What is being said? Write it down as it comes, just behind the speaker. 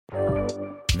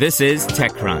This is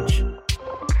TechCrunch.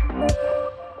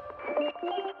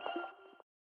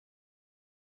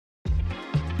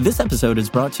 This episode is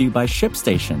brought to you by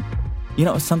ShipStation. You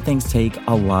know, some things take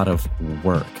a lot of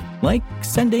work, like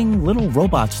sending little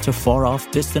robots to far-off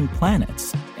distant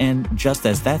planets. And just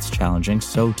as that's challenging,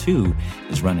 so too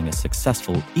is running a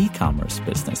successful e-commerce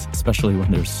business, especially when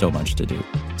there's so much to do.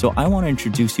 So I want to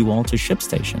introduce you all to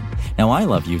ShipStation. Now, I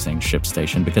love using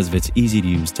ShipStation because of its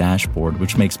easy-to-use dashboard,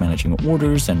 which makes managing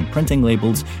orders and printing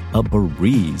labels a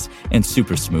breeze and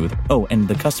super smooth. Oh, and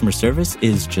the customer service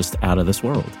is just out of this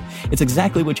world. It's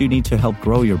exactly what you need to help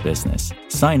grow your business.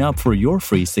 Sign up for your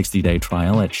free 60-day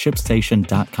trial at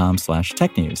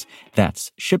shipstation.com/technews.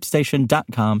 That's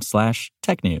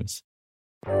shipstation.com/technews.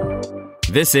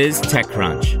 This is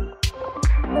TechCrunch.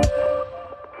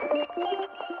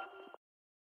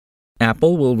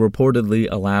 Apple will reportedly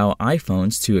allow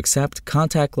iPhones to accept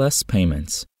contactless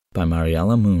payments, by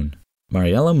Mariella Moon.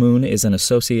 Mariella Moon is an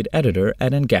associate editor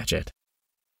at Engadget.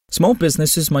 Small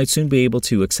businesses might soon be able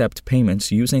to accept payments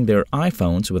using their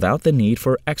iPhones without the need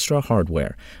for extra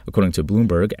hardware. According to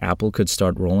Bloomberg, Apple could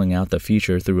start rolling out the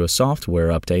feature through a software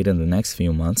update in the next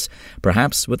few months,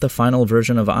 perhaps with the final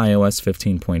version of iOS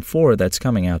 15.4 that's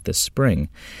coming out this spring.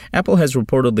 Apple has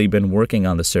reportedly been working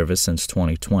on the service since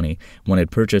 2020, when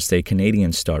it purchased a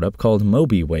Canadian startup called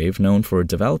MobiWave, known for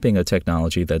developing a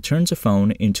technology that turns a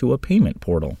phone into a payment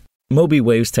portal.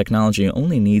 MobiWave's technology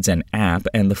only needs an app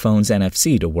and the phone's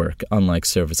NFC to work, unlike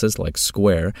services like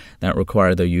Square that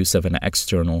require the use of an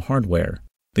external hardware.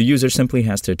 The user simply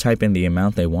has to type in the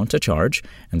amount they want to charge,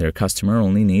 and their customer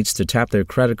only needs to tap their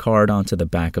credit card onto the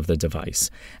back of the device.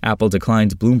 Apple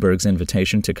declined Bloomberg's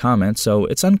invitation to comment, so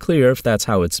it's unclear if that's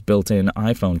how its built-in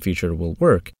iPhone feature will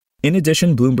work. In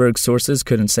addition, Bloomberg sources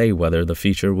couldn't say whether the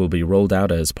feature will be rolled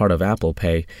out as part of Apple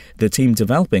Pay. The team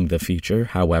developing the feature,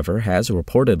 however, has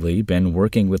reportedly been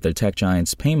working with the tech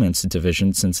giant's payments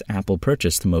division since Apple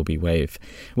purchased MobiWave.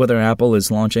 Whether Apple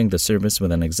is launching the service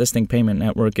with an existing payment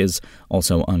network is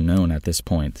also unknown at this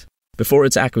point. Before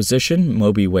its acquisition,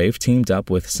 MobiWave teamed up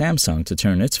with Samsung to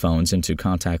turn its phones into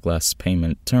contactless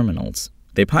payment terminals.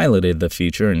 They piloted the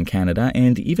feature in Canada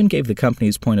and even gave the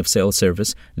company's point-of-sale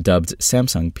service, dubbed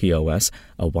Samsung POS,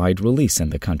 a wide release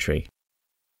in the country.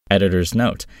 Editor's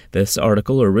note: this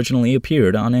article originally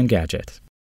appeared on Engadget.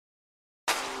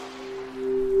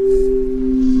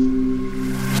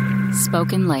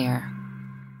 Spoken Layer.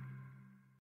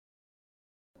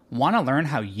 Want to learn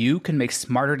how you can make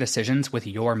smarter decisions with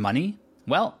your money?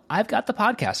 Well, I've got the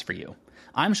podcast for you.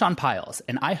 I'm Sean Piles,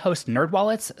 and I host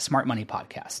NerdWallet's Smart Money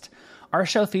Podcast. Our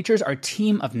show features our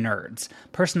team of nerds,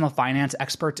 personal finance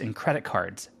experts in credit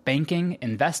cards, banking,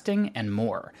 investing, and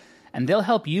more. And they'll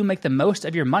help you make the most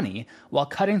of your money while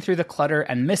cutting through the clutter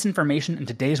and misinformation in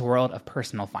today's world of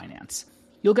personal finance.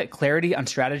 You'll get clarity on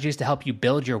strategies to help you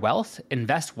build your wealth,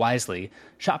 invest wisely,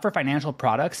 shop for financial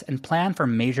products, and plan for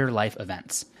major life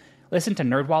events. Listen to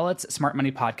NerdWallet's Smart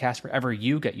Money Podcast wherever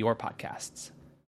you get your podcasts.